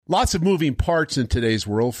Lots of moving parts in today's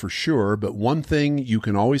world for sure, but one thing you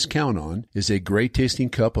can always count on is a great tasting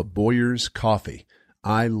cup of Boyer's coffee.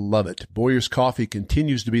 I love it. Boyer's Coffee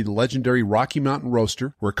continues to be the legendary Rocky Mountain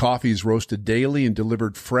roaster, where coffee is roasted daily and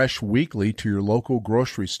delivered fresh weekly to your local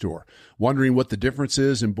grocery store. Wondering what the difference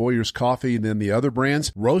is in Boyer's Coffee than the other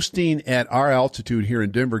brands? Roasting at our altitude here in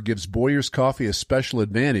Denver gives Boyer's Coffee a special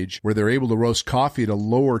advantage where they're able to roast coffee at a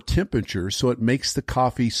lower temperature, so it makes the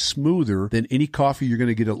coffee smoother than any coffee you're going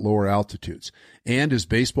to get at lower altitudes. And as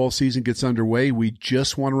baseball season gets underway, we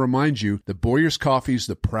just want to remind you that Boyer's Coffee is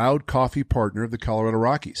the proud coffee partner of the Colorado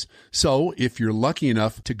Rockies. So if you're lucky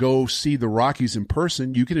enough to go see the Rockies in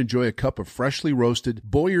person, you can enjoy a cup of freshly roasted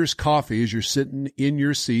Boyer's Coffee as you're sitting in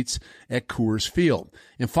your seats at Coors Field.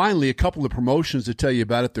 And finally, a couple of promotions to tell you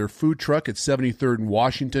about at their food truck at 73rd and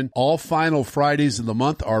Washington. All final Fridays of the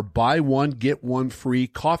month are buy one, get one free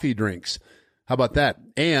coffee drinks. How about that?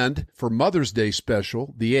 And for Mother's Day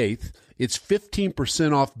special, the 8th, it's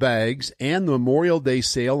 15% off bags, and the Memorial Day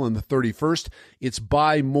sale on the 31st, it's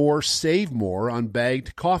buy more, save more on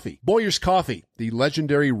bagged coffee. Boyer's Coffee, the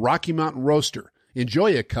legendary Rocky Mountain roaster.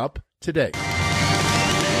 Enjoy a cup today.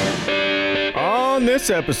 On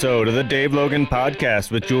this episode of the Dave Logan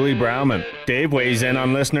Podcast with Julie Browman, Dave weighs in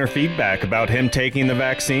on listener feedback about him taking the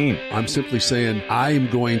vaccine. I'm simply saying I am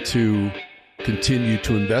going to continue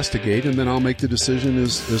to investigate, and then I'll make the decision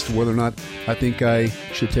as to whether or not I think I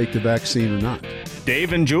should take the vaccine or not.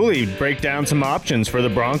 Dave and Julie break down some options for the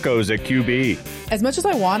Broncos at QB. As much as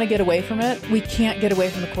I want to get away from it, we can't get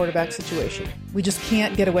away from the quarterback situation. We just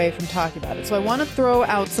can't get away from talking about it. So I want to throw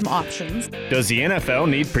out some options. Does the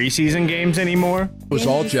NFL need preseason games anymore? It was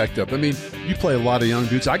all jacked up. I mean, you play a lot of young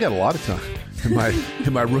dudes. I got a lot of time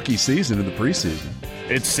in my rookie season in the preseason.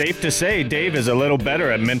 It's safe to say Dave is a little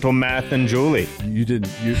better at mental math than Julie. You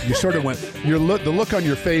didn't. You sort of went. The look on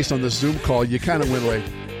your face on the Zoom call, you kind of went like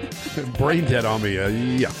brain dead on me.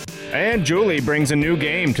 Yeah. And Julie brings a new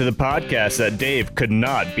game to the podcast that Dave could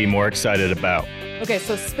not be more excited about. Okay,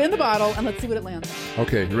 so spin the bottle and let's see what it lands on.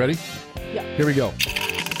 Okay, you ready? Yeah. Here we go.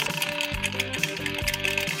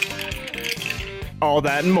 All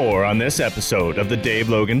that and more on this episode of the Dave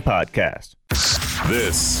Logan Podcast.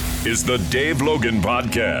 This is the Dave Logan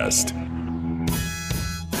Podcast.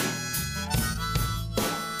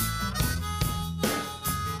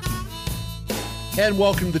 And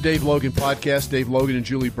welcome to the Dave Logan Podcast. Dave Logan and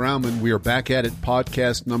Julie Browman. We are back at it.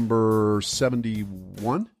 Podcast number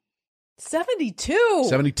 71? 72.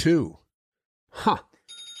 72. Huh.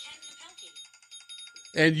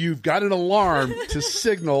 And you've got an alarm to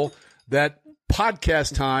signal that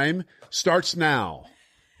podcast time starts now.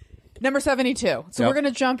 Number 72. So We're going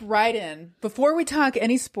to jump right in. Before we talk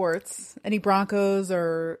any sports, any Broncos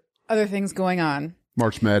or other things going on.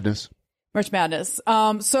 March Madness.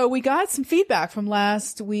 So we got some feedback from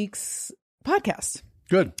last week's podcast.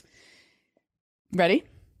 Good. Ready?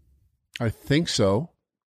 I think so.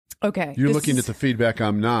 Okay. You're looking at the feedback.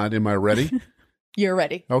 I'm not. Am I ready? You're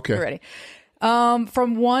ready. Okay. You're ready.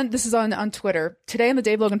 This is on Twitter. Today on the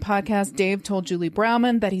Dave Logan Podcast, Dave told Julie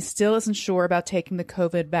Browman that he still isn't sure about taking the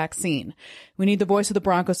COVID vaccine. We need the voice of the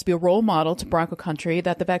Broncos to be a role model to Bronco country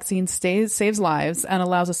that the vaccine saves lives and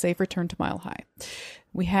allows a safe return to Mile High.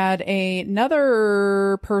 We had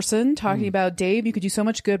another person talking about, Dave, you could do so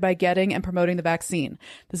much good by getting and promoting the vaccine.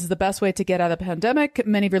 This is the best way to get out of the pandemic.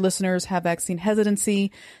 Many of your listeners have vaccine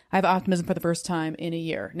hesitancy. I have optimism for the first time in a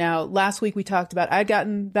year. Now, last week we talked about I'd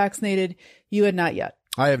gotten vaccinated. You had not yet.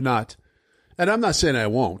 I have not. And I'm not saying I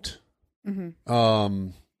won't. Mm-hmm.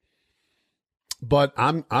 But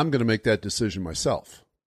I'm going to make that decision myself.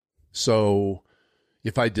 So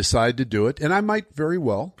if I decide to do it, and I might very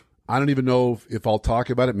well, I don't even know if I'll talk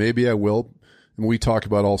about it. Maybe I will. And we talk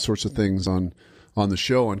about all sorts of things on the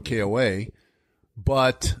show on KOA.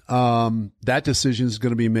 But that decision is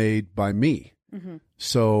going to be made by me. Mm-hmm.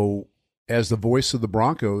 So as the voice of the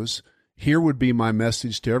Broncos, here would be my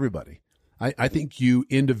message to everybody. I think you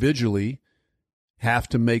individually have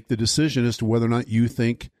to make the decision as to whether or not you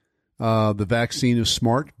think the vaccine is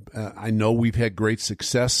smart. I know we've had great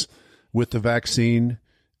success with the vaccine.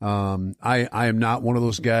 I am not one of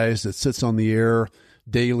those guys that sits on the air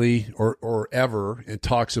daily or ever and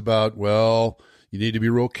talks about, well, you need to be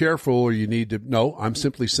real careful or you need to. No, I'm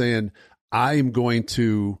simply saying I am going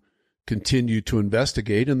to continue to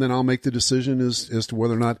investigate, and then I'll make the decision as to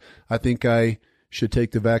whether or not I think I should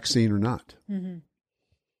take the vaccine or not. Mm-hmm.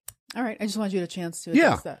 All right. I just wanted you a chance to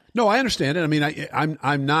address that. No, I understand it. I mean,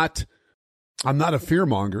 I'm not a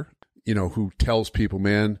fearmonger, who tells people,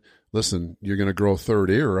 man, listen, you're going to grow a third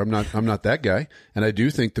ear. I'm not that guy. And I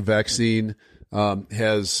do think the vaccine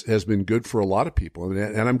has been good for a lot of people.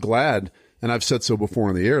 And I'm glad and I've said so before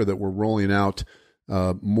on the air, that we're rolling out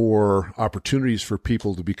more opportunities for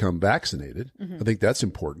people to become vaccinated. I think that's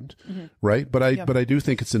important, right? But I do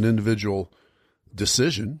think it's an individual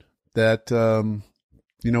decision that,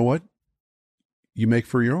 you know what, you make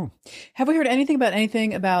for your own. Have we heard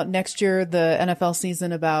anything about next year, the NFL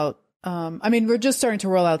season, about, I mean, we're just starting to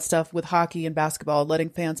roll out stuff with hockey and basketball, letting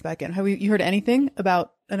fans back in. Have you heard anything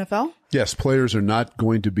about NFL? Yes. Players are not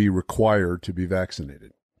going to be required to be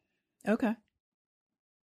vaccinated. Okay.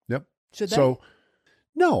 Yep. Should they? So,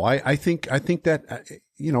 no, I think that,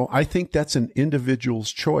 I think that's an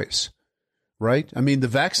individual's choice, right? I mean, the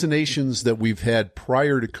vaccinations that we've had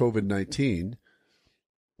prior to COVID-19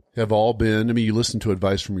 have all been, I mean, you listen to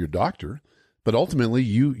advice from your doctor, but ultimately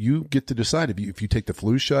you get to decide. If you take the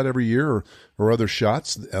flu shot every year or other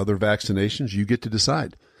shots, other vaccinations, you get to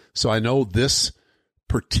decide. So I know this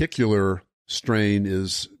particular strain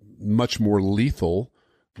is much more lethal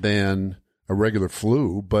than a regular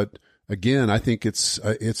flu, but again, I think it's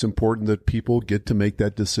important that people get to make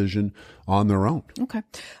that decision on their own. Okay.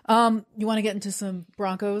 You want to get into some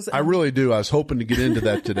Broncos? I really do. I was hoping to get into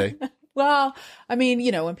that today. Well, I mean,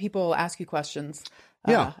 when people ask you questions,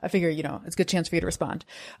 I figure, it's a good chance for you to respond.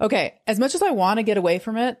 Okay. As much as I want to get away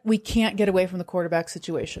from it, we can't get away from the quarterback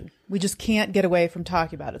situation. We just can't get away from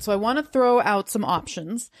talking about it. So I want to throw out some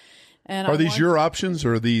options. And are these your options,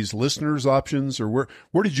 or are these listeners' options, or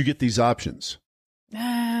where did you get these options? Do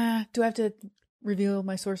I have to reveal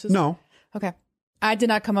my sources? No. Okay. I did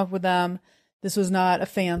not come up with them. This was not a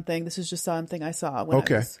fan thing. This is just something I saw when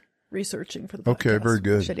I was researching for the podcast. Okay, very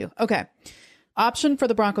good. Which I do. Okay. Option for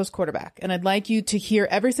the Broncos quarterback. And I'd like you to hear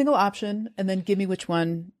every single option and then give me which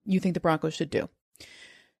one you think the Broncos should do.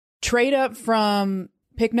 Trade up from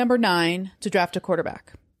pick number 9 to draft a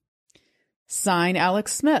quarterback. Sign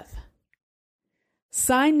Alex Smith.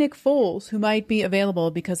 Sign Nick Foles, who might be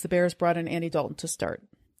available because the Bears brought in Andy Dalton to start.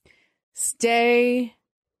 Stay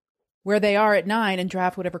where they are at 9 and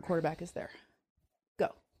draft whatever quarterback is there.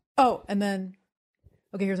 Go. Oh, and then,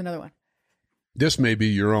 okay, here's another one. This may be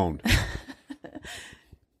your own.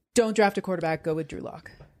 Don't draft a quarterback. Go with Drew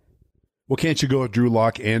Lock. Well, can't you go with Drew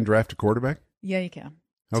Lock and draft a quarterback? Yeah, you can.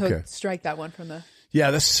 Okay. So strike that one from the...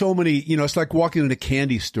 Yeah, that's so many, it's like walking in a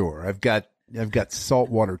candy store. I've got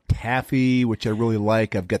saltwater taffy, which I really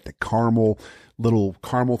like. I've got the little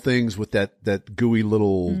caramel things with that gooey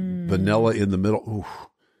little vanilla in the middle. Ooh,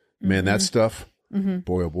 man, that stuff.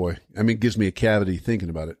 Boy, oh boy. I mean, it gives me a cavity thinking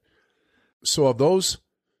about it. So of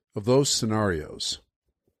those scenarios,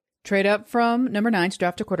 trade up from number 9 to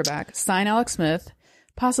draft a quarterback, sign Alex Smith,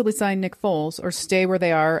 possibly sign Nick Foles, or stay where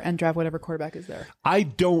they are and draft whatever quarterback is there. I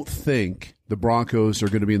don't think the Broncos are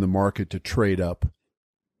going to be in the market to trade up,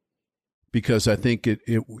 because I think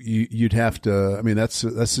you'd have to. I mean, that's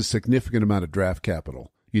a significant amount of draft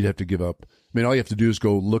capital you'd have to give up. I mean, all you have to do is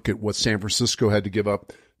go look at what San Francisco had to give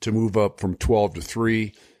up to move up from 12 to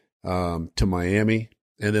 3 to Miami,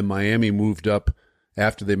 and then Miami moved up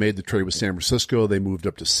after they made the trade with San Francisco. They moved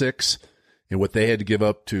up to 6, and what they had to give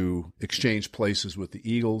up to exchange places with the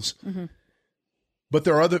Eagles. But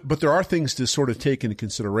there are things to sort of take into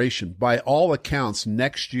consideration. By all accounts,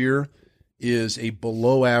 next year is a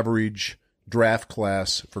below average draft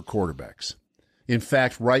class for quarterbacks. In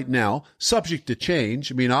fact, right now, subject to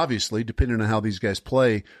change, I mean, obviously, depending on how these guys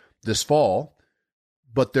play this fall,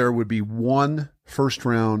 but there would be 1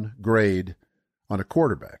 first-round grade on a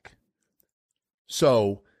quarterback.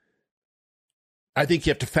 So I think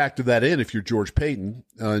you have to factor that in if you're George Payton,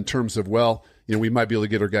 in terms of, we might be able to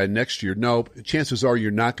get our guy next year. No, chances are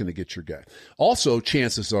you're not going to get your guy. Also,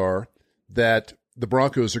 chances are that the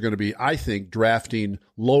Broncos are going to be, I think, drafting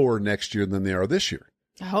lower next year than they are this year.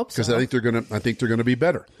 I hope so. Because I think they're going to be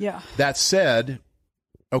better. Yeah. That said,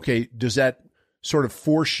 okay, does that sort of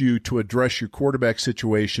force you to address your quarterback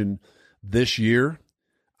situation this year?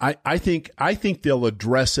 I think they'll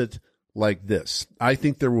address it like this. I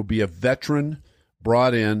think there will be a veteran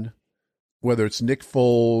brought in, whether it's Nick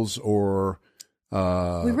Foles or we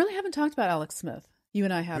really haven't talked about Alex Smith. You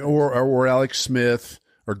and I haven't. Or Alex Smith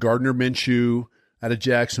or Gardner Minshew out of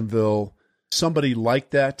Jacksonville. Somebody like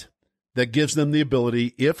that gives them the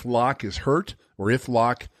ability, if Locke is hurt or if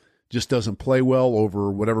Locke just doesn't play well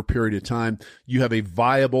over whatever period of time, you have a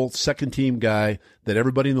viable second-team guy that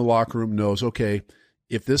everybody in the locker room knows, okay,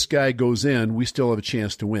 if this guy goes in, we still have a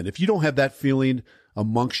chance to win. If you don't have that feeling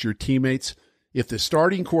amongst your teammates, if the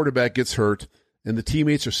starting quarterback gets hurt and the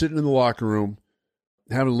teammates are sitting in the locker room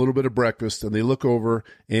having a little bit of breakfast and they look over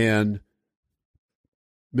and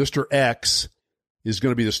Mr. X is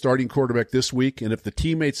going to be the starting quarterback this week, and if the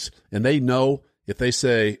teammates, and they know, if they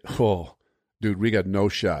say, oh, dude, we got no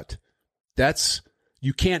shot,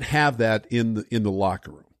 You can't have that in the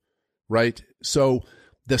locker room, right? So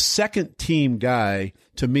the second team guy,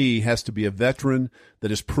 to me, has to be a veteran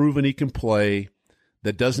that has proven he can play,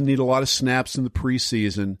 that doesn't need a lot of snaps in the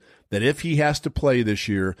preseason, that if he has to play this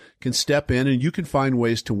year, can step in and you can find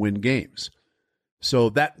ways to win games. So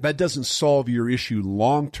that doesn't solve your issue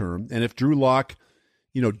long term. And if Drew Lock,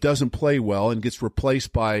 doesn't play well and gets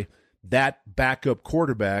replaced by that backup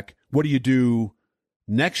quarterback, what do you do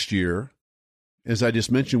next year? As I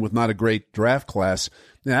just mentioned, with not a great draft class,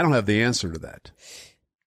 I don't have the answer to that.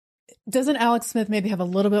 Doesn't Alex Smith maybe have a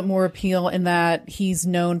little bit more appeal in that he's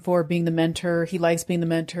known for being the mentor? He likes being the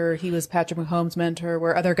mentor. He was Patrick Mahomes' mentor,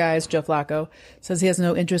 where other guys, Joe Flacco, says he has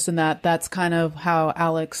no interest in that. That's kind of how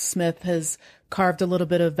Alex Smith has carved a little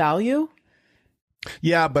bit of value.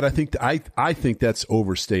 Yeah, but I think that's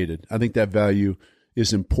overstated. I think that value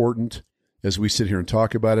is important as we sit here and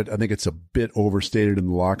talk about it. I think it's a bit overstated in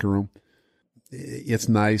the locker room. It's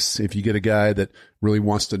nice if you get a guy that really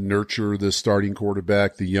wants to nurture the starting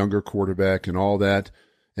quarterback, the younger quarterback, and all that.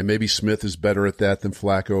 And maybe Smith is better at that than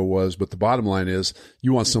Flacco was. But the bottom line is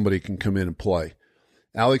you want somebody who can come in and play.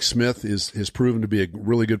 Alex Smith has proven to be a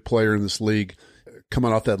really good player in this league,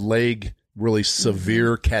 coming off that really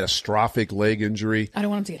severe, catastrophic leg injury. I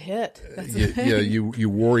don't want him to get hit. You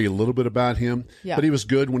worry a little bit about him. Yeah. But he was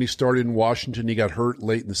good when he started in Washington. He got hurt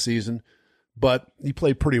late in the season. But he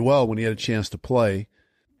played pretty well when he had a chance to play.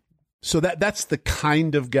 So that's the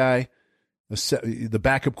kind of guy, the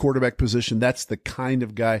backup quarterback position, that's the kind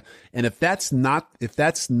of guy. And if that's not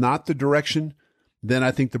the direction, then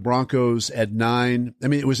I think the Broncos at 9. I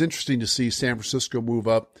mean, it was interesting to see San Francisco move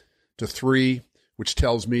up to 3, which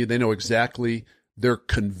tells me they know exactly, they're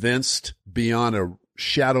convinced beyond a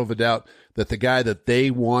shadow of a doubt that the guy that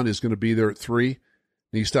they want is going to be there at 3.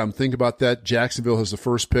 And you stop and think about that. Jacksonville has the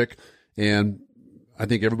first pick. And I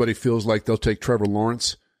think everybody feels like they'll take Trevor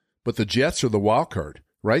Lawrence. But the Jets are the wild card,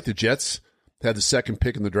 right? The Jets had the second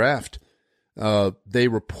pick in the draft. They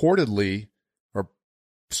reportedly are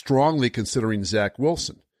strongly considering Zach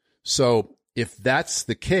Wilson. So if that's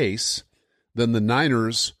the case, then the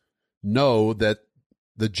Niners know that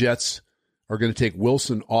the Jets are going to take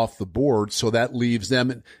Wilson off the board. So that leaves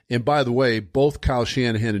them. And by the way, both Kyle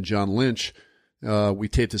Shanahan and John Lynch, we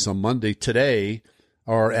taped this on Monday, today,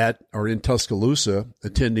 are in Tuscaloosa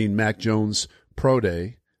attending Mac Jones' pro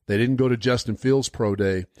day. They didn't go to Justin Fields' pro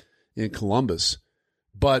day in Columbus.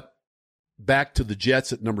 But back to the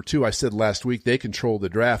Jets at number 2, I said last week they control the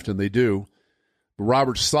draft, and they do.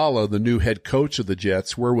 Robert Saleh, the new head coach of the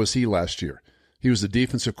Jets, where was he last year? He was the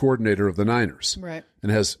defensive coordinator of the Niners, right,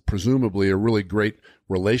 and has presumably a really great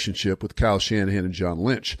relationship with Kyle Shanahan and John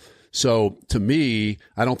Lynch. So to me,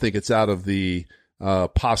 I don't think it's out of the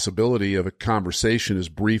possibility of a conversation, as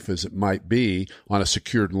brief as it might be, on a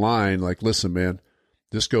secured line. Like, listen, man,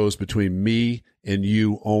 this goes between me and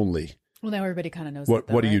you only. Well, now everybody kind of knows what.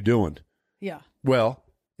 That, though, what are right? you doing? Yeah. Well,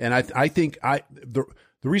 and I think the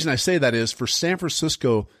reason I say that is for San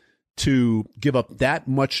Francisco to give up that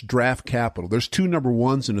much draft capital. There's 2 number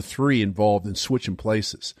 1s and a 3 involved in switching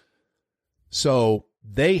places. So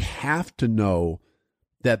they have to know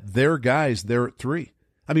that their guys there at 3.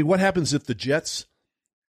 I mean, what happens if the Jets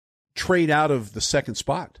trade out of the second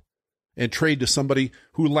spot and trade to somebody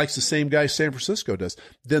who likes the same guy San Francisco does?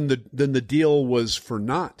 Then the deal was for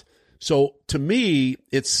naught. So to me,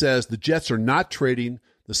 it says the Jets are not trading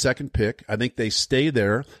the second pick. I think they stay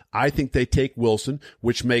there. I think they take Wilson,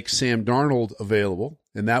 which makes Sam Darnold available,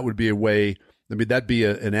 and that would be a way. I mean, that'd be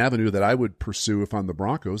an avenue that I would pursue if I'm the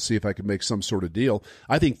Broncos, see if I could make some sort of deal.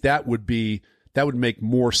 I think that would make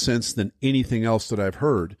more sense than anything else that I've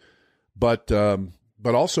heard. But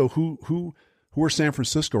also, who are San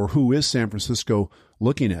Francisco, or who is San Francisco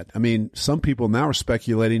looking at? I mean, some people now are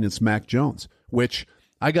speculating it's Mac Jones, which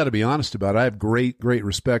I got to be honest about. I have great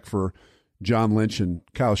respect for John Lynch and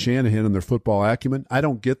Kyle Shanahan and their football acumen. I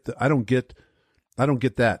don't get that. I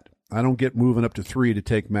don't get moving up to 3 to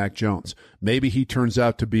take Mac Jones. Maybe he turns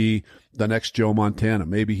out to be the next Joe Montana.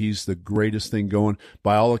 Maybe he's the greatest thing going.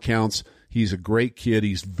 By all accounts, he's a great kid.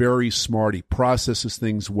 He's very smart. He processes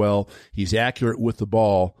things well. He's accurate with the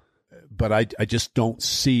ball. But I just don't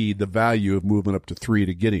see the value of moving up to 3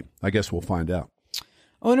 to get him. I guess we'll find out.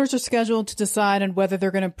 Owners are scheduled to decide on whether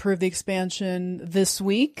they're going to approve the expansion this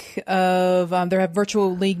week. They have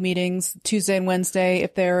virtual league meetings Tuesday and Wednesday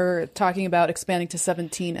if they're talking about expanding to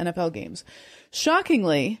 17 NFL games.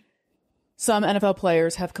 Shockingly, some NFL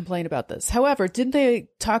players have complained about this. However, didn't they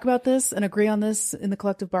talk about this and agree on this in the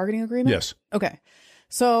collective bargaining agreement? Yes. Okay.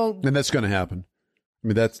 So, and that's going to happen. I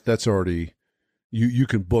mean, that's already, you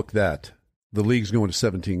can book that. The league's going to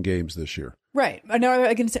 17 games this year. Right. Now,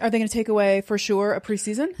 are they going to take away for sure a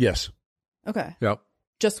preseason? Yes. Okay. Yep.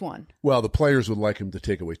 Just one. Well, the players would like him to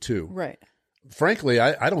take away 2. Right. Frankly,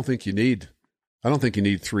 I don't think you need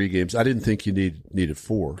 3 games. I didn't think you needed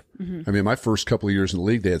 4. Mm-hmm. I mean, my first couple of years in the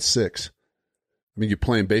league, they had 6. I mean, you're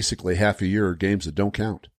playing basically half a year of games that don't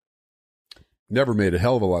count. Never made a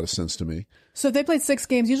hell of a lot of sense to me. So if they played 6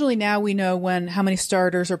 games, usually now we know how many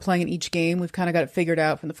starters are playing in each game. We've kind of got it figured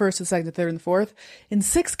out from the first to the second to third and the fourth. In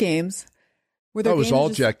 6 games, were there I was games all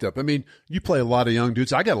just jacked up. I mean, you play a lot of young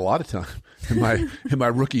dudes. I got a lot of time in my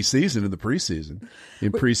rookie season in the preseason,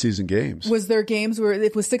 in preseason games. Was there games where, if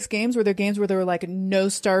it was 6 games, were there games where there were like no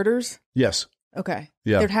starters? Yes. Okay.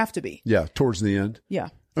 Yeah. There'd have to be. Yeah, towards the end. Yeah.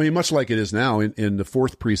 I mean, much like it is now in the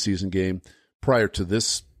 4th preseason game prior to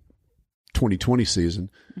this 2020 season.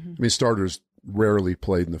 Mm-hmm. I mean, starters rarely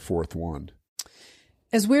played in the 4th one.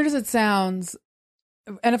 As weird as it sounds,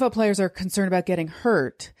 NFL players are concerned about getting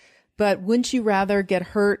hurt, but wouldn't you rather get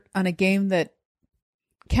hurt on a game that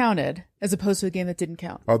counted as opposed to a game that didn't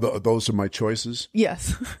count? Those are my choices?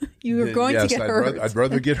 Yes. You are going to get hurt. I'd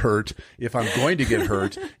rather get hurt if I'm going to get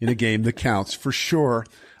hurt in a game that counts, for sure.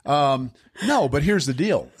 No, but here's the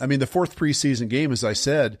deal. I mean, the 4th preseason game, as I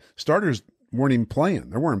said, starters weren't even playing.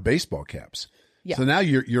 They're wearing baseball caps. Yeah. So now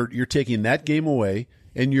you're taking that game away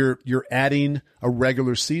and you're adding a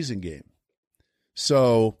regular season game.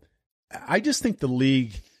 So I just think the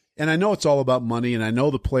league, and I know it's all about money, and I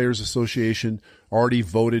know the Players Association already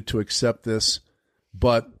voted to accept this,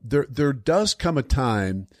 but there does come a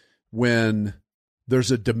time when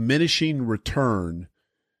there's a diminishing return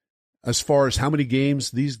as far as how many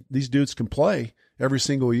games these dudes can play every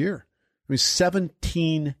single year. I mean,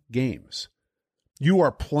 17 games. You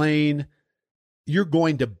are playing, you're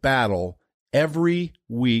going to battle every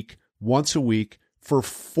week, once a week, for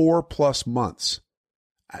 4+ months.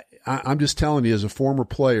 I'm just telling you, as a former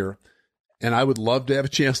player, and I would love to have a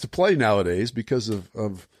chance to play nowadays because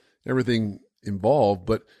of everything involved,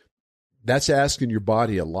 but that's asking your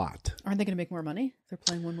body a lot. Aren't they going to make more money if they're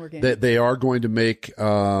playing one more game? They are going to make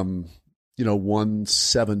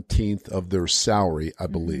 1/17 of their salary, I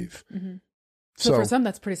believe. Mm-hmm. So for some,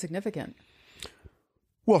 that's pretty significant.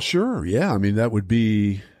 Well, sure. Yeah. I mean, that would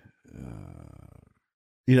be,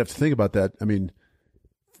 you'd have to think about that. I mean,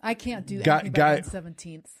 I can't do anything about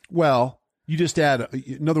 1/17. Well, you just add,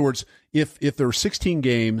 in other words, if there are 16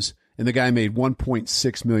 games and the guy made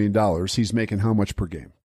 $1.6 million, he's making how much per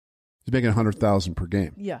game? He's making $100,000 per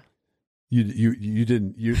game. Yeah. You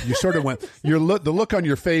didn't, you sort of went, the look on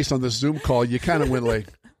your face on this Zoom call, you kind of went like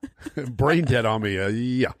brain dead on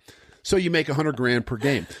me. Yeah. So you make $100,000 per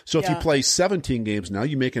game. So if you play 17 games now,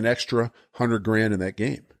 you make an extra $100,000 in that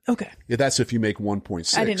game. Okay. Yeah, that's if you make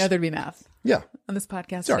 1.6. I didn't know there'd be math. Yeah. On this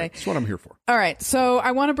podcast Sorry, today. that's what I'm here for. All right. So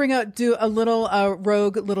I want to do a little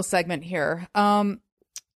rogue little segment here. I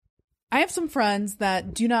have some friends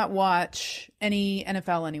that do not watch any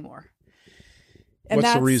NFL anymore. And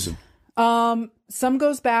what's the reason? Some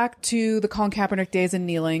goes back to the Colin Kaepernick days and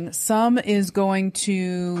kneeling. Some is going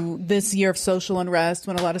to this year of social unrest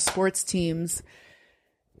when a lot of sports teams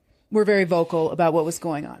were very vocal about what was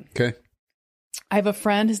going on. Okay. I have a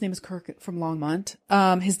friend, his name is Kirk from Longmont.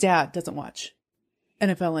 His dad doesn't watch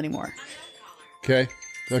NFL anymore. Okay.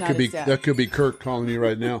 That could be Kirk calling you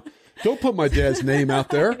right now. Don't put my dad's name out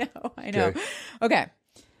there. I know. Okay.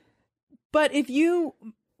 But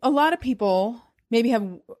a lot of people maybe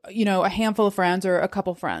have, a handful of friends or a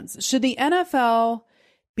couple friends. Should the NFL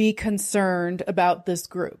be concerned about this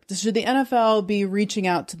group? Should the NFL be reaching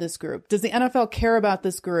out to this group? Does the NFL care about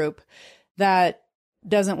this group that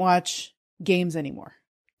doesn't watch games anymore?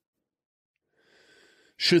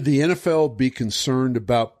 Should the NFL be concerned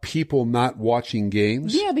about people not watching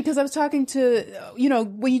games? Yeah, because I was talking to,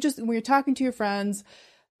 when you're talking to your friends,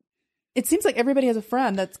 it seems like everybody has a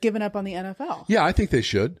friend that's given up on the NFL. Yeah, I think they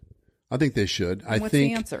should. What's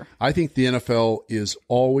the answer? I think the NFL is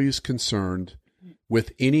always concerned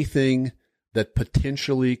with anything that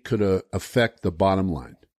potentially could affect the bottom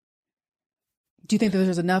line. Do you think that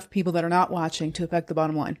there's enough people that are not watching to affect the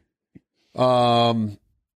bottom line?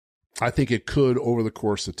 I think it could over the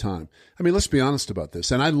course of time. I mean, let's be honest about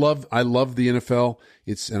this. And I love the NFL.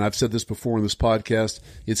 And I've said this before in this podcast,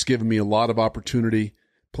 it's given me a lot of opportunity,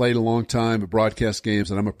 played a long time at broadcast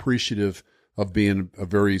games, and I'm appreciative of being a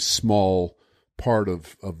very small part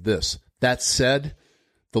of this. That said,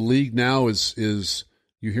 the league now is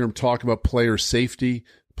you hear them talk about player safety.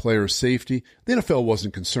 The NFL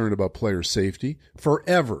wasn't concerned about player safety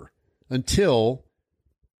forever until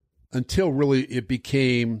really it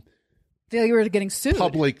became you were getting sued.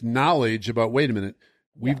 Public knowledge about, wait a minute,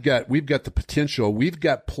 we've got the potential. We've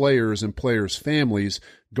got players and players' families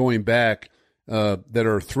going back that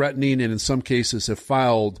are threatening and in some cases have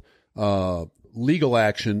filed legal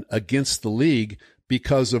action against the league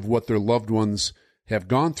because of what their loved ones have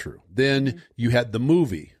gone through. Then you had the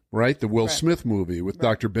movie, right? The Will Smith movie with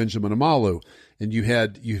Dr. Benjamin Amalu. And you've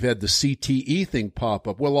had the CTE thing pop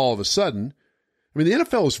up. Well, all of a sudden, I mean, the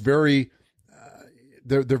NFL is very,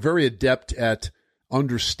 they're very adept at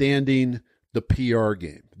understanding the PR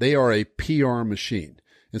game. They are a PR machine.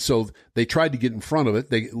 And so they tried to get in front of it.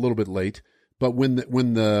 They a little bit late, but when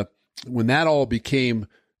that all became,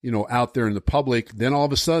 out there in the public, then all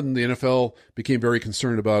of a sudden the NFL became very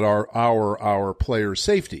concerned about our players'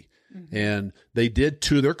 safety. Mm-hmm. And they did,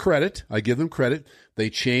 to their credit, I give them credit, they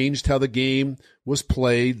changed how the game was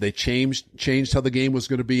played. They changed how the game was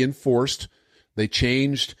going to be enforced. They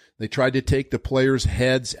tried to take the players'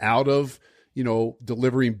 heads out of,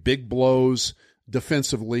 delivering big blows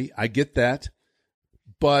defensively. I get that.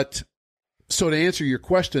 But so to answer your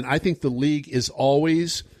question, I think the league is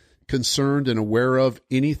always concerned and aware of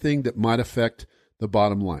anything that might affect the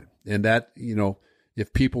bottom line. And that,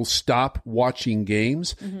 if people stop watching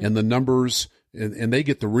games and the numbers, and they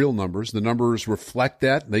get the real numbers, the numbers reflect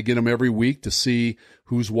that. They get them every week to see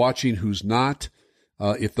who's watching, who's not.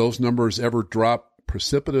 If those numbers ever drop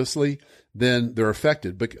precipitously, then they're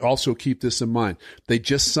affected. But also keep this in mind. They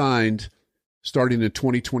just signed, starting in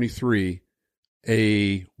 2023,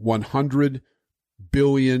 a $100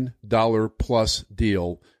 billion plus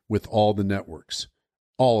deal with all the networks,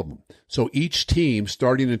 all of them. So each team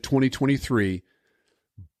starting in 2023,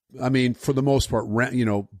 I mean, for the most part,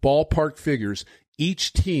 ballpark figures,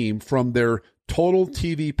 each team from their total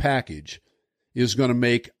TV package is going to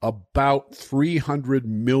make about $300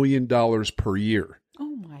 million per year.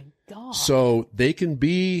 Oh my God. So they can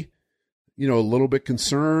be, a little bit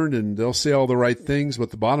concerned and they'll say all the right things. But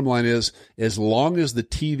the bottom line is, as long as the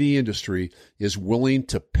TV industry is willing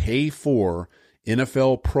to pay for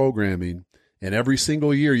NFL programming, and every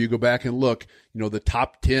single year you go back and look, the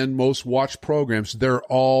top 10 most watched programs, they're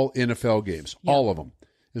all NFL games, all of them.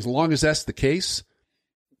 As long as that's the case,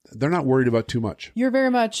 they're not worried about too much. You're very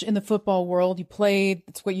much in the football world. You played.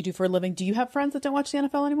 It's what you do for a living. Do you have friends that don't watch the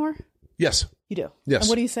NFL anymore? Yes. You do? Yes. And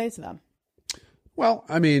what do you say to them? Well,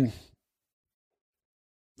 I mean,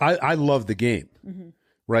 I love the game,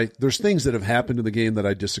 right? There's things that have happened in the game that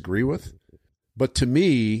I disagree with. But to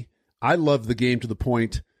me, I love the game to the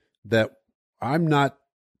point that I'm not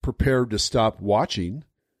prepared to stop watching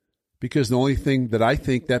because the only thing that I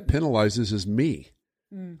think that penalizes is me.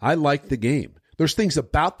 I like the game. There's things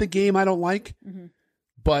about the game I don't like,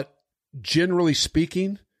 but generally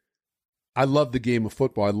speaking, I love the game of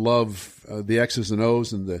football. I love the X's and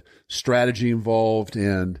O's and the strategy involved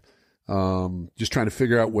and just trying to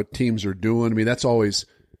figure out what teams are doing. I mean, that's always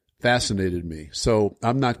fascinated me. So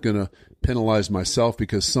I'm not going to penalize myself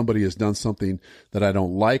because somebody has done something that I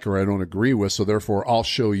don't like or I don't agree with. So therefore, I'll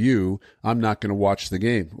show you I'm not going to watch the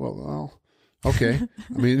game. Well, okay.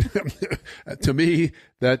 I mean, to me,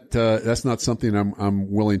 that's not something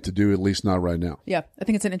I'm willing to do, at least not right now. Yeah, I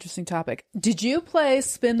think it's an interesting topic. Did you play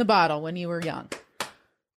spin the bottle when you were young?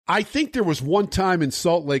 I think there was one time in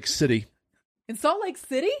Salt Lake City. In Salt Lake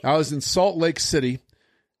City? I was in Salt Lake City.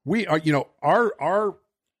 We are,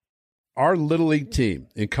 our Little League team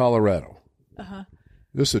in Colorado.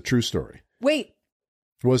 This is a true story. Wait.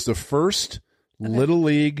 Was the first Little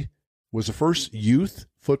League, was the first youth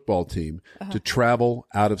football team to travel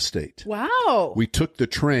out of state. Wow. We took the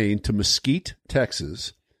train to Mesquite,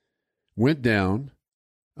 Texas, went down.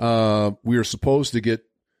 We were supposed to get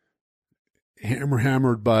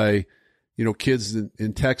hammered by, kids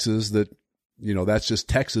in Texas that, that's just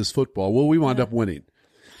Texas football. Well, we wound up winning.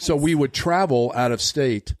 So we would travel out of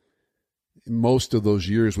state most of those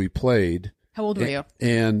years we played. How old were you?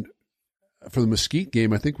 And for the Mesquite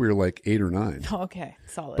game, I think we were like 8 or 9. Oh, okay.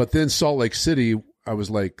 Solid. But then Salt Lake City, I was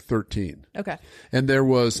like 13. Okay. And there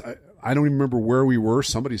was, I don't even remember where we were,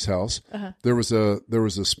 somebody's house. There was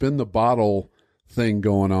a spin the bottle thing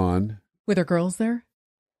going on. Were there girls there?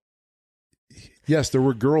 Yes, there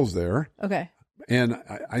were girls there. Okay. And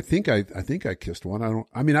I think I kissed one.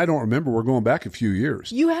 I don't remember. We're going back a few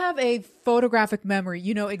years. You have a photographic memory.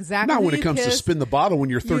 You know exactly. Not when it comes to spin the bottle when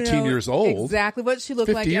you're 13 years old. Exactly what she looked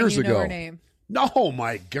 50 like. years and you know ago. her name. No,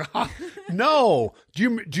 my God, no.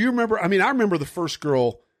 Do you remember? I mean, I remember the first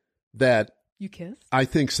girl that you kissed. I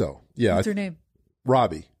think so. Yeah. What's her name?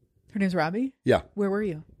 Robbie. Her name's Robbie. Yeah. Where were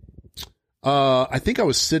you? I think I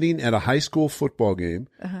was sitting at a high school football game,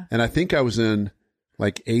 and I think I was in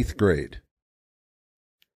like 8th grade.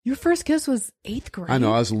 Your first kiss was 8th grade. I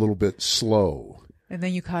know, I was a little bit slow. And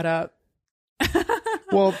then you caught up.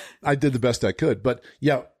 Well, I did the best I could, but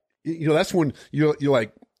yeah, that's when you're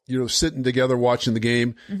like, sitting together watching the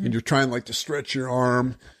game, and you're trying like to stretch your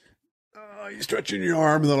arm. You're stretching your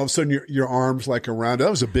arm, and then all of a sudden your arm's like around. That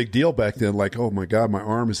was a big deal back then. Like, oh my God, my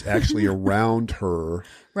arm is actually around her.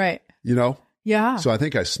 Right. Yeah. So I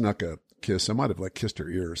think I snuck a kiss. I might have like kissed her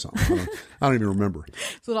ear or something. I don't even remember.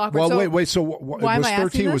 It's a little awkward. Well, wait. So why was am I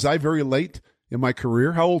 13? Was I very late in my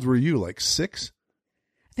career? How old were you? Like 6?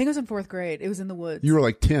 I think it was in 4th grade. It was in the woods. You were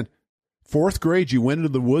like 10. 4th grade, you went into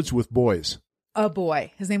the woods with boys. A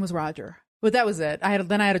boy. His name was Roger. But that was it. I had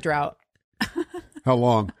a drought. How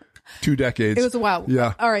long? 2 decades. It was a while.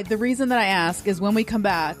 Yeah. All right. The reason that I ask is when we come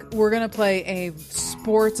back, we're going to play a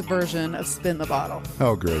sports version of Spin the Bottle.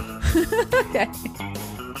 Oh, great. Okay.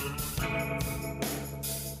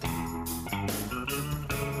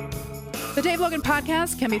 The Dave Logan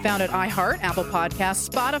Podcast can be found at iHeart, Apple Podcasts,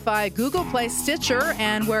 Spotify, Google Play, Stitcher,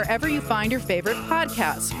 and wherever you find your favorite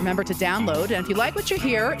podcasts. Remember to download, and if you like what you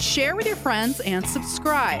hear, share with your friends and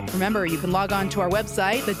subscribe. Remember, you can log on to our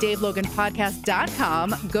website,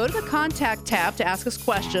 thedaveloganpodcast.com. Go to the Contact tab to ask us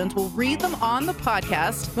questions. We'll read them on the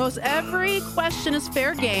podcast. Most every question is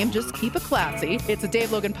fair game. Just keep it classy. It's at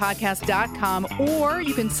daveloganpodcast.com, or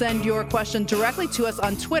you can send your question directly to us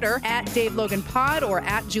on Twitter at DaveLoganPod or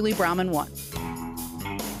at Julie Brauman1.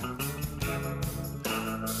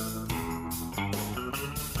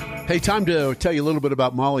 Hey, time to tell you a little bit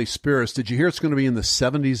about Molly's Spirits. Did you hear it's going to be in the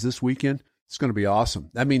 70s this weekend? It's going to be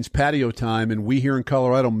awesome. That means patio time, and we here in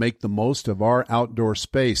Colorado make the most of our outdoor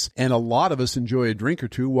space. And a lot of us enjoy a drink or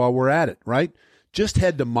two while we're at it, right? Just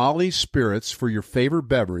head to Molly's Spirits for your favorite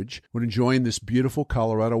beverage when enjoying this beautiful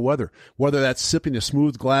Colorado weather. Whether that's sipping a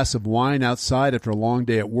smooth glass of wine outside after a long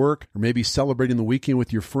day at work, or maybe celebrating the weekend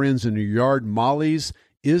with your friends in your yard, Molly's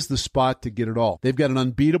is the spot to get it all. They've got an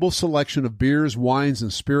unbeatable selection of beers, wines,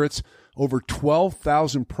 and spirits, over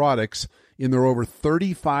 12,000 products in their over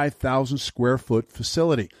 35,000 square foot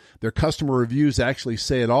facility. Their customer reviews actually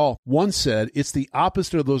say it all. One said, "It's the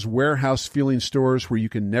opposite of those warehouse feeling stores where you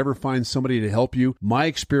can never find somebody to help you. My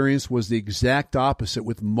experience was the exact opposite,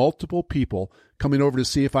 with multiple people coming over to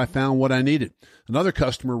see if I found what I needed." Another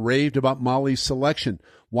customer raved about Molly's selection.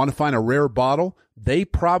 Want to find a rare bottle? They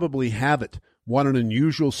probably have it. Want an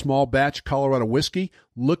unusual small batch Colorado whiskey?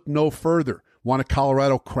 Look no further. Want a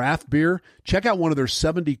Colorado craft beer? Check out one of their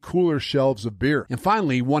 70 cooler shelves of beer. And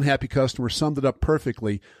finally, one happy customer summed it up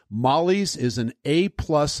perfectly. Molly's is an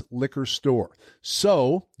A-plus liquor store.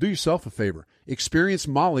 So do yourself a favor. Experience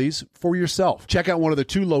Molly's for yourself. Check out one of the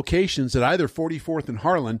 2 locations at either 44th and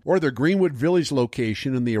Harlan or their Greenwood Village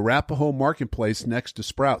location in the Arapahoe Marketplace next to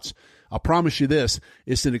Sprouts. I'll promise you this,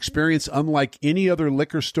 it's an experience unlike any other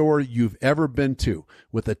liquor store you've ever been to,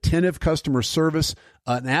 with attentive customer service,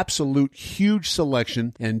 an absolute huge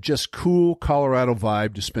selection, and just cool Colorado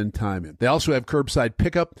vibe to spend time in. They also have curbside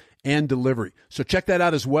pickup and delivery. So check that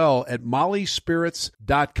out as well at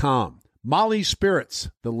mollyspirits.com. Molly's Spirits,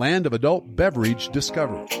 the land of adult beverage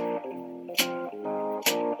discovery.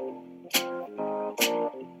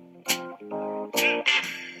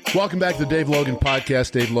 Welcome back to the Dave Logan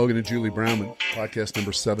Podcast. Dave Logan and Julie Brauman, podcast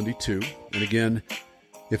number 72. And again,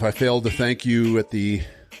 if I failed to thank you at the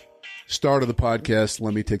start of the podcast,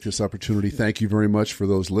 let me take this opportunity. Thank you very much for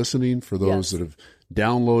those listening, for those that have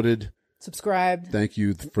downloaded. Subscribed. Thank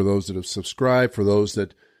you for those that have subscribed, for those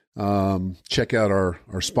that check out our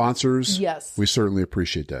sponsors. Yes. We certainly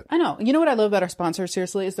appreciate that. I know. You know what I love about our sponsors,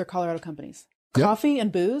 seriously, is they're Colorado companies. Yep. Coffee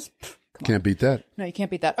and booze. Can't beat that. No, you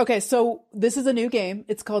can't beat that. Okay, so this is a new game.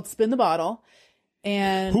 It's called Spin the Bottle.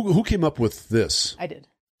 And who came up with this? I did.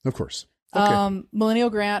 Of course. Okay.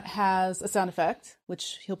 Millennial Grant has a sound effect,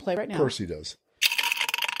 which he'll play right now. Of course he does.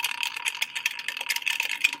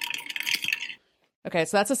 Okay,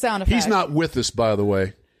 so that's a sound effect. He's not with us, by the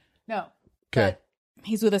way. No. Okay.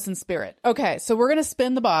 He's with us in spirit. Okay, so we're going to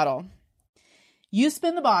spin the bottle. You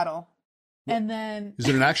spin the bottle, and then... Is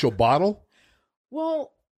it an actual bottle?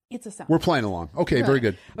 Well, it's a sound. We're playing along. Okay, very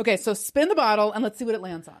good. Okay, so spin the bottle, and let's see what it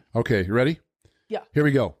lands on. Okay, you ready? Yeah. Here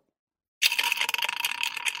we go.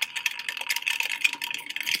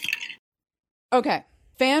 Okay.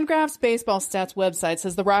 Fangraphs Baseball Stats website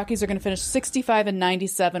says the Rockies are going to finish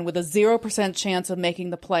 65-97 with a 0% chance of making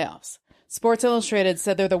the playoffs. Sports Illustrated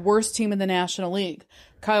said they're the worst team in the National League.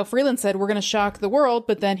 Kyle Freeland said, "We're going to shock the world,"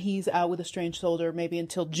 but then he's out with a strained shoulder maybe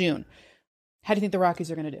until June. How do you think the Rockies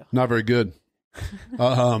are going to do? Not very good.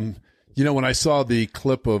 When I saw the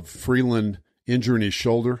clip of Freeland injuring his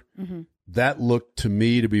shoulder, that looked to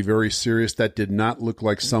me to be very serious. That did not look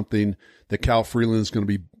like something that Kyle Freeland is going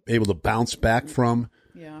to be able to bounce back from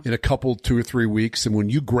in a couple, 2 or 3 weeks. And when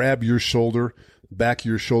you grab your shoulder, back of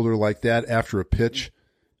your shoulder like that after a pitch,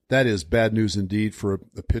 that is bad news indeed for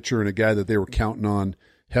a pitcher and a guy that they were counting on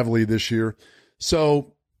heavily this year.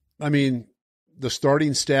 So, I mean, the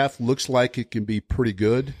starting staff looks like it can be pretty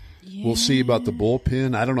good. Yeah. We'll see about the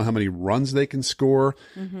bullpen. I don't know how many runs they can score.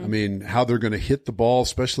 I mean, how they're going to hit the ball,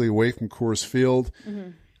 especially away from Coors Field.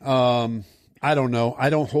 I don't know. I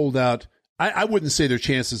don't hold out. I wouldn't say their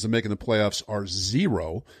chances of making the playoffs are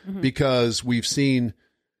zero because we've seen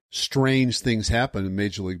strange things happen in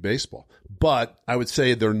Major League Baseball. But I would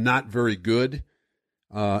say they're not very good.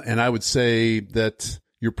 And I would say that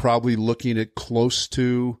you're probably looking at close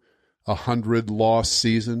to 100-loss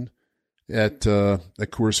season at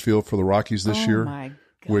Coors Field for the Rockies this year, my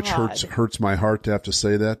God. Which hurts my heart to have to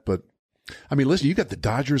say that. But, I mean, listen, you got the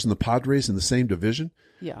Dodgers and the Padres in the same division.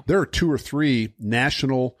 Yeah. There are 2 or 3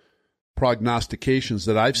 national prognostications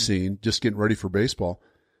that I've seen just getting ready for baseball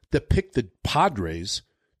that pick the Padres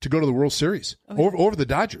to go to the World Series over the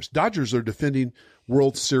Dodgers. Dodgers are defending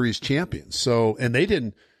World Series champions. So, and they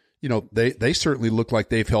didn't, they certainly look like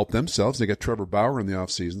they've helped themselves. They got Trevor Bauer in the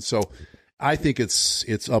offseason. So I think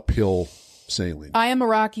it's uphill sailing. I am a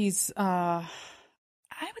Rockies. I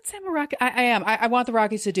would say I'm a Rocky. I am. I want the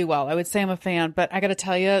Rockies to do well. I would say I'm a fan, but I got to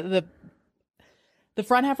tell you, the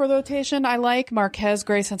front half of the rotation, I like Marquez,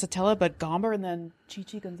 Gray, Sensatella, but Gomber and then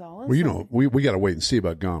Chichi Gonzalez. Well, we got to wait and see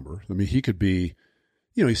about Gomber. I mean, he could be,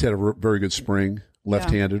 he's had a very good spring,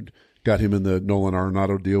 left-handed. Yeah. Got him in the Nolan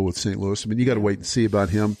Arenado deal with St. Louis. I mean, you got to wait and see about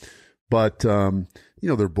him. But, their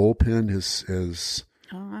bullpen has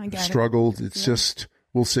struggled. It's just,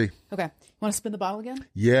 we'll see. Okay. Want to spin the bottle again?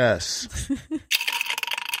 Yes.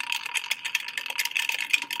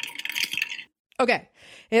 Okay.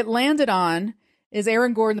 It landed on, is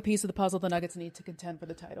Aaron Gordon the piece of the puzzle the Nuggets need to contend for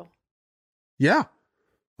the title? Yeah.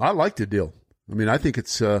 I like the deal. I mean, I think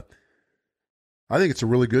it's a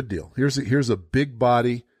really good deal. Here's a big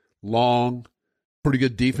body, long, pretty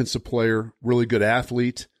good defensive player, really good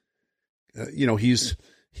athlete. He's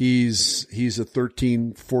a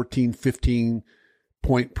 13, 14, 15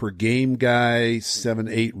 point per game guy, 7,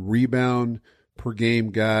 8 rebound per game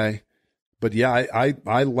guy. But yeah,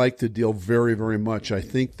 I like the deal very, very much. I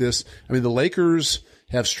think the Lakers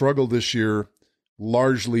have struggled this year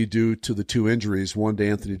largely due to the 2 injuries, one to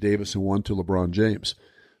Anthony Davis and one to LeBron James.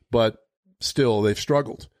 But still, they've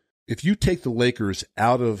struggled. If you take the Lakers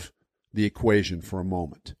out of the equation for a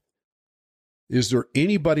moment, is there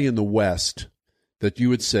anybody in the West that you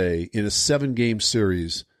would say in a 7-game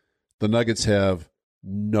series the Nuggets have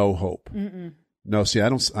no hope? Mm-mm. No, see, I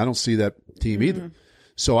don't see that team either.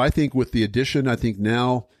 So I think with the addition, I think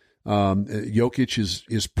now Jokic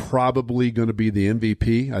is probably going to be the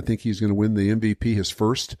MVP. I think he's going to win the MVP his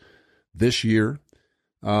first this year.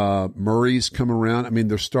 Murray's come around. I mean,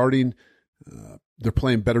 they're starting. They're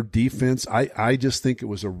playing better defense. I just think it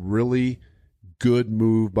was a really good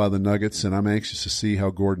move by the Nuggets, and I'm anxious to see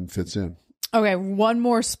how Gordon fits in. Okay, one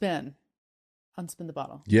more spin. Unspin the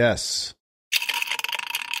bottle. Yes.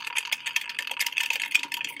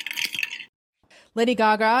 Lady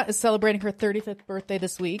Gaga is celebrating her 35th birthday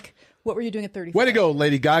this week. What were you doing at 35? Way to go,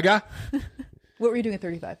 Lady Gaga. What were you doing at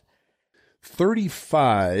 35?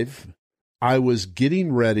 35, I was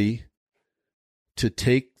getting ready to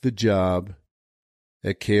take the job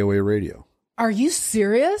at KOA Radio. Are you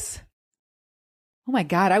serious? Oh my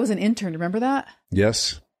God, I was an intern. Remember that?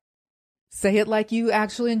 Yes. Say it like you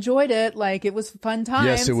actually enjoyed it, like it was fun times.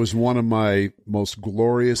 Yes, it was one of my most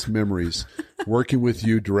glorious memories, working with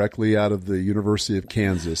you directly out of the University of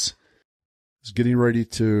Kansas. I was getting ready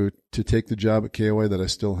to take the job at KOA that I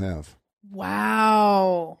still have.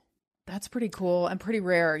 Wow. That's pretty cool and pretty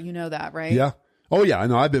rare. You know that, right? Yeah. Oh, yeah. I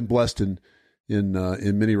know. I've been blessed in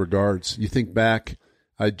many regards. You think back,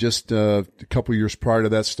 I just a couple years prior to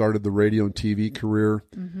that started the radio and TV career.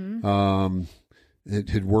 Mm-hmm. It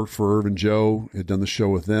had worked for Irv and Joe, had done the show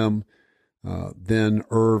with them. Then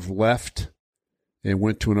Irv left and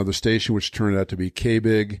went to another station, which turned out to be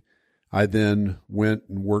K-Big. I then went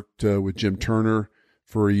and worked with Jim Turner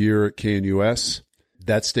for a year at KNUS.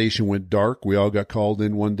 That station went dark. We all got called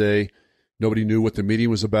in one day. Nobody knew what the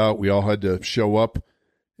meeting was about. We all had to show up.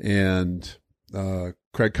 And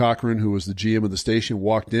Craig Cochran, who was the GM of the station,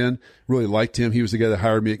 walked in. Really liked him. He was the guy that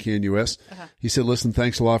hired me at KNUS. Uh-huh. He said, listen,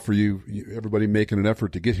 thanks a lot for you everybody making an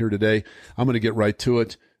effort to get here today. I'm going to get right to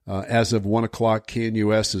it. As of 1 o'clock,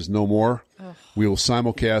 KNUS is no more. Ugh. We will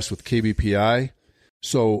simulcast with KBPI.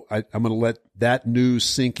 So I'm going to let that news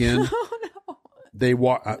sink in. Oh,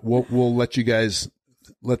 no. We'll let you guys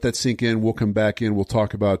let that sink in. We'll come back in. We'll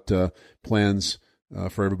talk about plans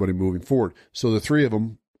for everybody moving forward. So the three of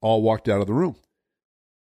them all walked out of the room.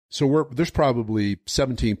 So there's probably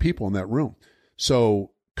 17 people in that room.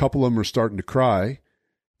 So a couple of them are starting to cry.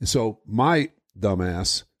 And so my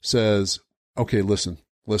dumbass says, okay, listen,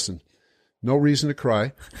 listen, no reason to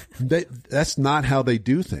cry. That's not how they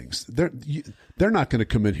do things. They're not going to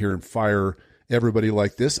come in here and fire everybody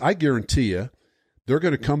like this. I guarantee you, they're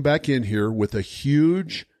going to come back in here with a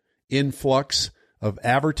huge influx of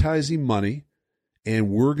advertising money, and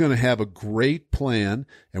we're going to have a great plan,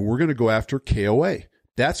 and we're going to go after KOA.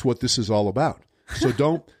 That's what this is all about. So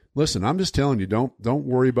don't listen. I'm just telling you, don't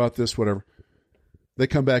worry about this. Whatever. They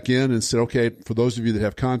come back in and said, okay, for those of you that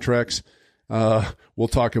have contracts, we'll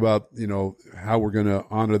talk about how we're going to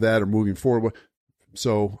honor that or moving forward.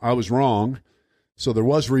 So I was wrong. So there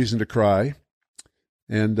was reason to cry.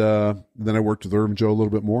 And then I worked with Irv and Joe a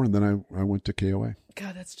little bit more, and then I went to KOA.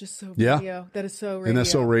 God, that's just so radio. Yeah. That is so radio. And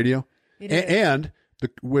that's so radio. It is. And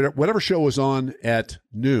whatever show was on at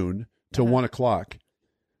noon till 1 o'clock,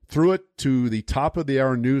 threw it to the top of the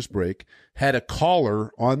hour news break, had a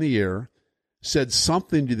caller on the air, said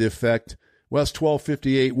something to the effect, well, it's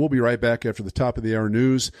 12:58. We'll be right back after the top of the hour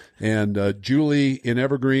news. And Julie in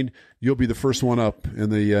Evergreen, you'll be the first one up in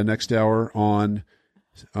the next hour on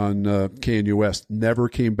KNUS. Never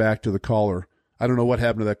came back to the caller. I don't know what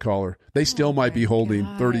happened to that caller. They still might be holding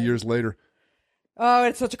 30 years later. Oh,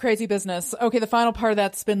 it's such a crazy business. Okay, the final part of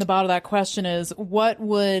that spin the bottle of that question is, what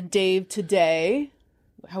would Dave today,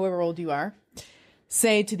 however old you are,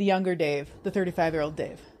 say to the younger Dave, the 35-year-old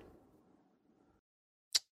Dave?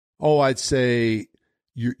 Oh, I'd say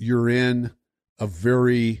you're in a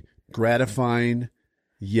very gratifying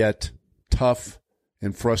yet tough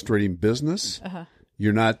and frustrating business. Uh-huh.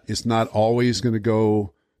 It's not always going to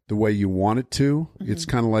go the way you want it to. Mm-hmm. It's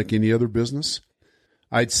kind of like any other business.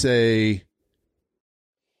 I'd say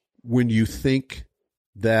when you think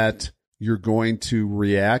that you're going to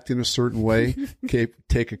react in a certain way,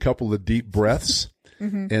 take a couple of deep breaths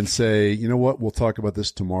and say, you know what, we'll talk about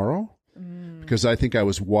this tomorrow. Because I think I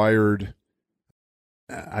was wired.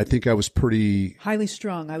 I think I was pretty highly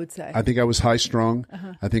strung, I would say. I think I was high strung.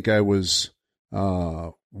 Uh-huh. I think I was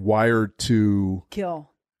wired to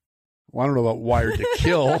kill. Well, I don't know about wired to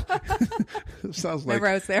kill. Sounds like Remember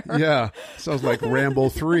I was there. Yeah, sounds like Rambo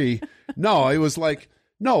 3. No, it was like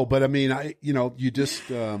no, but I mean, you just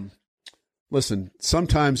listen.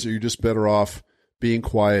 Sometimes you're just better off being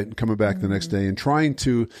quiet and coming back the next day and trying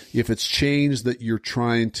to. If it's change that you're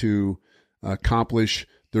trying to accomplish,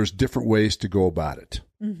 there's different ways to go about it.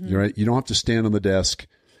 Mm-hmm. Right? You don't have to stand on the desk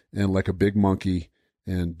and like a big monkey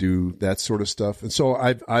and do that sort of stuff. And so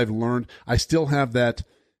I've learned. I still have that.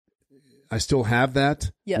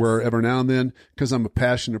 Yes. Where every now and then, because I'm a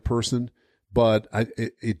passionate person, but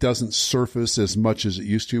it doesn't surface as much as it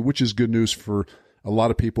used to, which is good news for a lot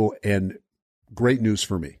of people and great news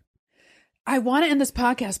for me. I want to end this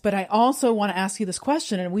podcast, but I also want to ask you this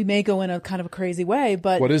question, and we may go in a kind of a crazy way,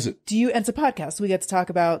 but what is it? It's a podcast. We get to talk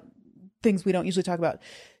about things we don't usually talk about.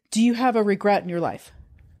 Do you have a regret in your life?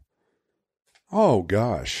 Oh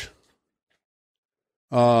gosh.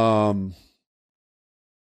 A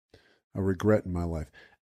regret in my life.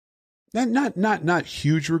 Not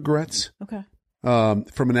huge regrets. Okay.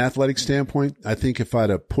 From an athletic standpoint, I think if I'd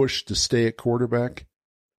have pushed to stay at quarterback.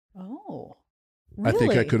 Oh. Really? I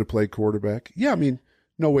think I could have played quarterback. Yeah, I mean,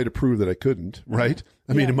 no way to prove that I couldn't, right?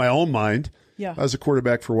 I mean, in my own mind, I was a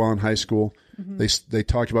quarterback for a while in high school. Mm-hmm. They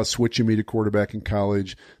talked about switching me to quarterback in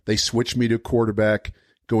college. They switched me to quarterback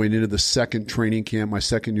going into the second training camp, my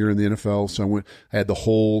second year in the NFL. So I had the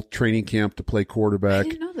whole training camp to play quarterback. I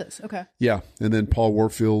didn't know this. Okay. Yeah. And then Paul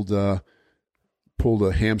Warfield pulled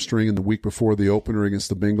a hamstring in the week before the opener against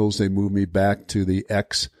the Bengals. They moved me back to the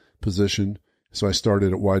X position. So I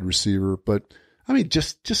started at wide receiver. But I mean,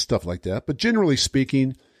 just stuff like that. But generally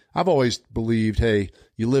speaking, I've always believed, hey,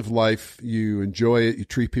 you live life, you enjoy it, you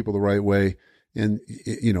treat people the right way. And,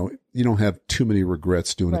 you don't have too many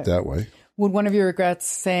regrets doing it that way. Would one of your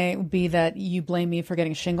regrets be that you blame me for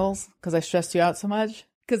getting shingles because I stressed you out so much?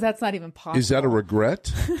 Because that's not even possible. Is that a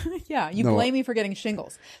regret? Yeah, you blame me for getting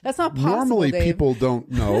shingles. That's not possible, Normally, Dave. people don't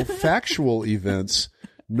know. Factual events,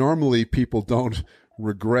 normally people don't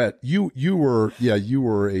regret. You were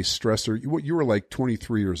a stressor. You were like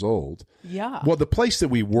 23 years old. Yeah. Well, the place that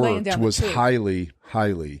we worked was highly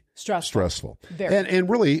stressful. Very. And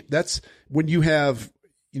really, that's when you have,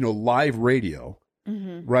 live radio.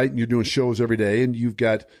 Mm-hmm. Right. And you're doing shows every day and you've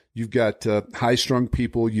got high strung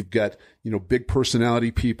people. You've got, big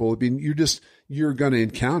personality people. I mean, you're going to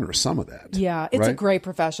encounter some of that. Yeah. It's a great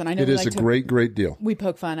profession. I know it is a great deal. We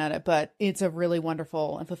poke fun at it, but it's a really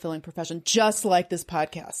wonderful and fulfilling profession, just like this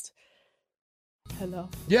podcast. Hello.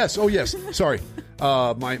 Yes. Oh, yes. Sorry.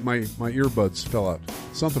 My earbuds fell out.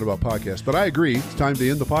 Something about podcast, but I agree. It's time to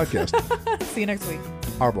end the podcast. See you next week.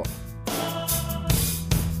 Au revoir.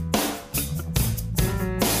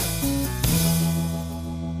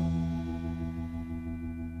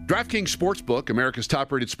 DraftKings Sportsbook, America's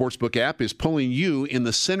top-rated sportsbook app, is pulling you in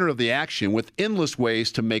the center of the action with endless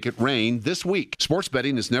ways to make it rain this week. Sports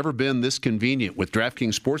betting has never been this convenient. With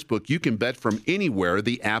DraftKings Sportsbook, you can bet from anywhere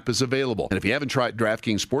the app is available. And if you haven't tried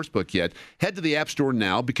DraftKings Sportsbook yet, head to the App Store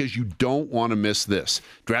now because you don't want to miss this.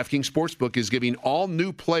 DraftKings Sportsbook is giving all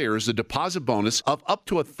new players a deposit bonus of up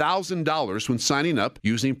to $1,000 when signing up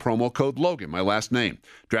using promo code Logan, my last name.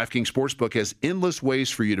 DraftKings Sportsbook has endless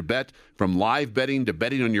ways for you to bet, from live betting to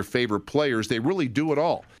betting on your favorite players. They really do it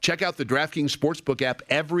all. Check out the DraftKings Sportsbook app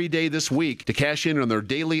every day this week to cash in on their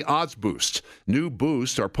daily odds boosts. New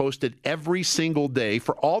boosts are posted every single day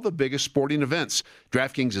for all the biggest sporting events.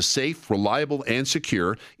 DraftKings is safe, reliable, and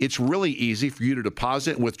secure. It's really easy for you to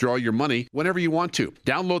deposit and withdraw your money whenever you want to.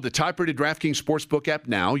 Download the top-rated DraftKings Sportsbook app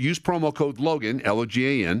now. Use promo code Logan,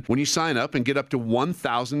 L-O-G-A-N, when you sign up and get up to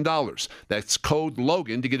 $1,000. That's code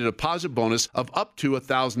Logan to get a deposit bonus of up to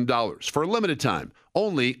 $1,000 for a limited time.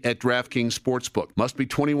 Only at DraftKings Sportsbook. Must be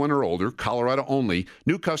 21 or older. Colorado only.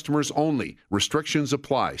 New customers only. Restrictions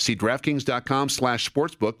apply. See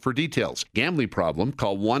DraftKings.com/sportsbook for details. Gambling problem?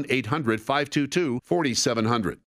 Call 1-800-522-4700.